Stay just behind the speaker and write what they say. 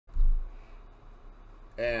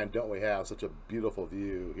And don't we have such a beautiful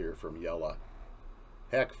view here from Yella?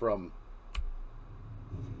 Heck, from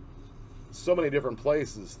so many different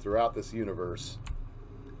places throughout this universe.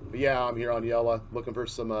 But yeah, I'm here on Yella looking for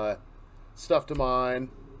some stuff to mine.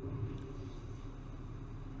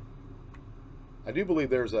 I do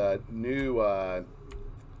believe there's a new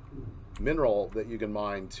mineral that you can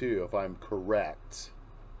mine too, if I'm correct.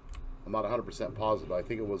 I'm not 100% positive. I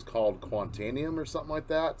think it was called Quantanium or something like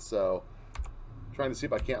that. So, trying to see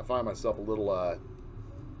if I can't find myself a little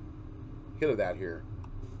hit of that here.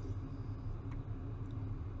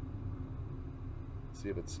 See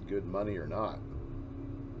if it's good money or not.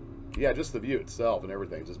 Yeah, just the view itself and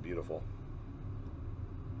everything is just beautiful.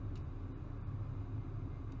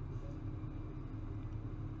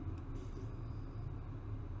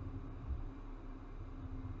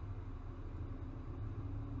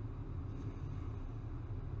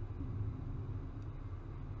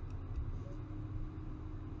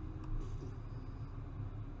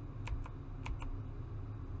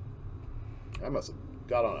 I must have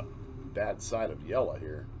got on a bad side of Yella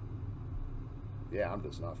here. Yeah, I'm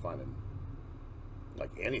just not finding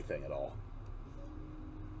like anything at all.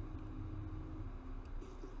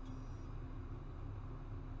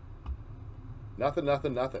 Nothing,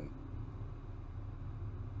 nothing, nothing.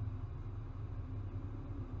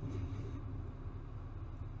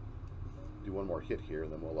 Do one more hit here,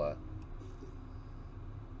 and then we'll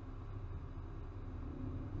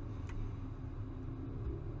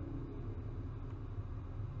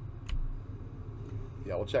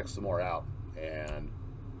yeah, we'll check some more out and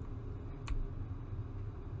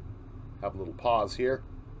have a little pause here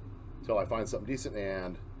until I find something decent,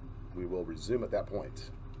 and we will resume at that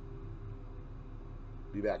point.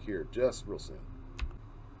 Be back here just real soon.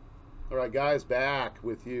 All right, guys, back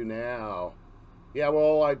with you now. Yeah,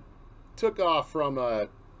 well, I took off from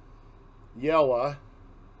Yella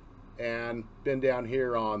and been down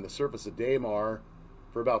here on the surface of Daymar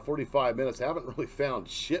for about 45 minutes. I haven't really found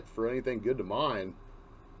shit for anything good to mine.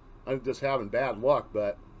 I'm just having bad luck,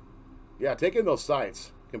 but yeah, taking those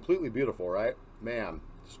sites, completely beautiful, right? Man,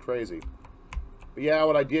 it's crazy. But yeah,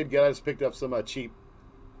 what I did get, I just picked up some cheap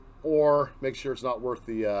ore, make sure it's not worth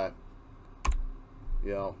the,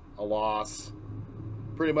 you know, a loss.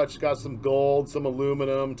 Pretty much got some gold, some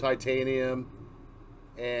aluminum, titanium,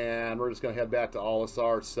 and we're just going to head back to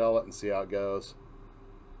Olisar, sell it, and see how it goes.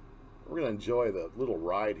 We're going to enjoy the little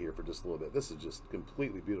ride here for just a little bit. This is just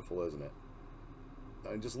completely beautiful, isn't it?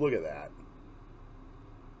 I mean, just look at that.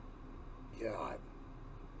 God.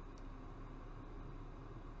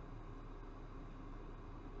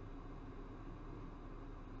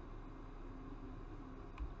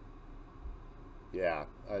 Yeah,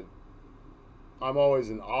 I'm always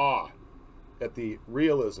in awe at the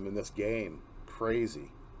realism in this game.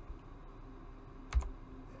 Crazy. Yeah,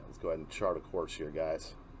 let's go ahead and chart a course here,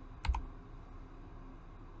 guys.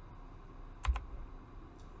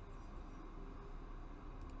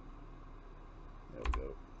 There we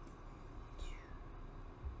go.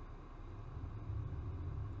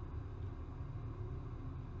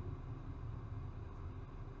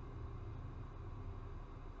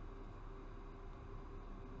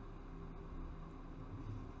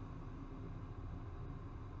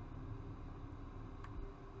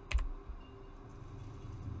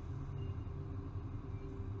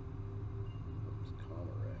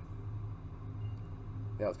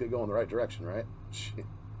 Yeah, let's get going in the right direction, right? Shit.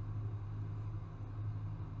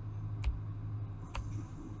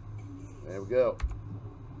 There we go.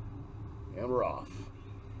 And we're off.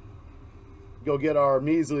 Go get our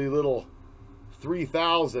measly little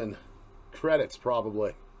 3,000 credits,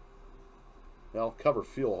 probably. Well, cover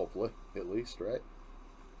fuel, hopefully, at least, right?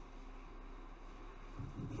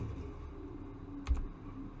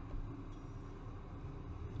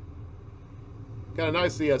 Kind of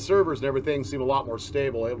nice, the servers and everything seem a lot more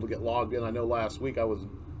stable, able to get logged in. I know last week I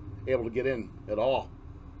wasn't able to get in at all.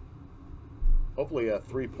 Hopefully a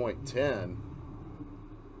 3.10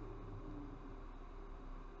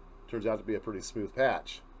 turns out to be a pretty smooth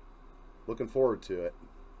patch. Looking forward to it.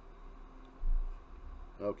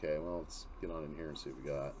 Okay, well, let's get on in here and see what we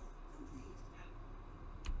got.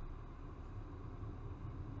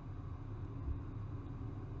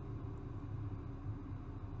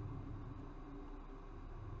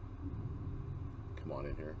 Come on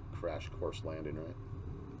in here. Crash course landing, right?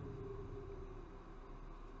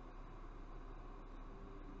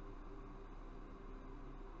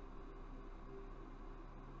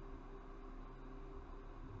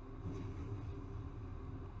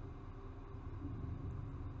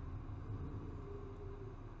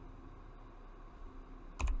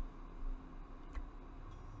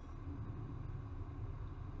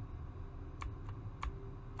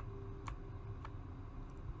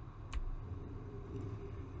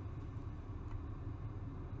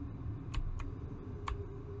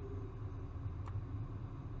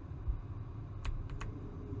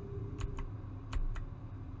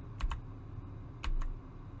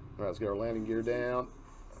 All right, let's get our landing gear down.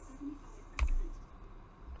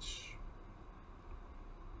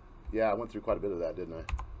 Yeah, I went through quite a bit of that, didn't I?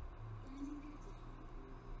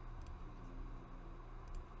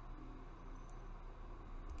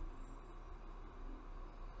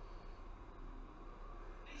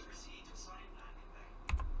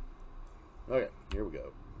 Okay, here we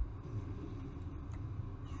go.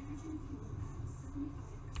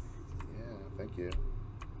 Yeah, thank you.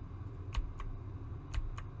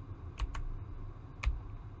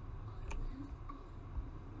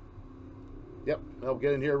 Yep, I'll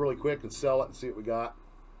get in here really quick and sell it and see what we got.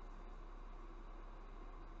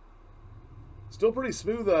 Still pretty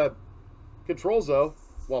smooth controls though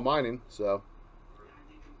while mining, so.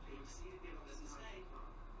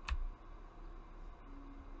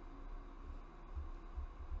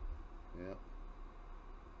 Yeah.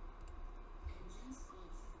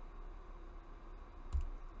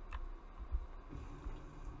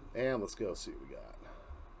 And let's go see what we got.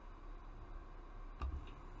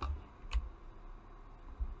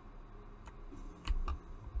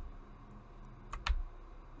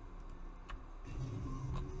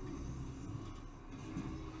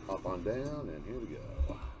 Hop on down, and here we go.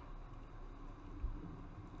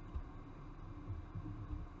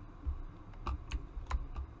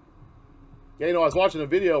 Yeah, you know, I was watching a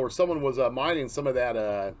video where someone was mining some of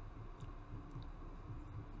that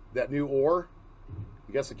that new ore.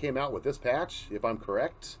 I guess it came out with this patch, if I'm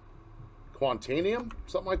correct. Quantanium,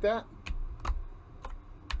 something like that.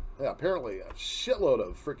 Yeah, apparently a shitload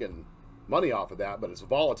of freaking money off of that, but it's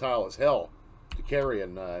volatile as hell to carry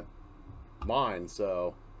and mine,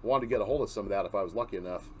 so I wanted to get a hold of some of that if I was lucky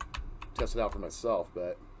enough to test it out for myself,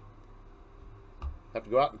 but have to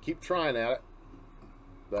go out and keep trying at it.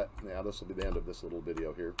 But yeah, this will be the end of this little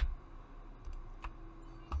video here.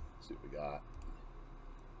 Let's see what we got.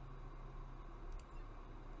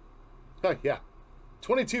 Oh, yeah,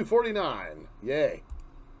 22.49. Yay!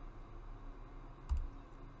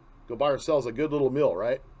 Go buy ourselves a good little mill,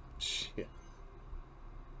 right? Shit.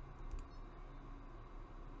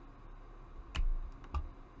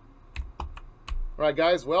 All right,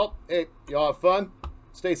 guys. Well, hey, y'all have fun.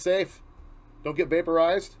 Stay safe. Don't get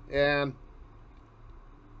vaporized, and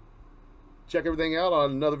check everything out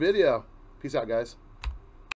on another video. Peace out, guys.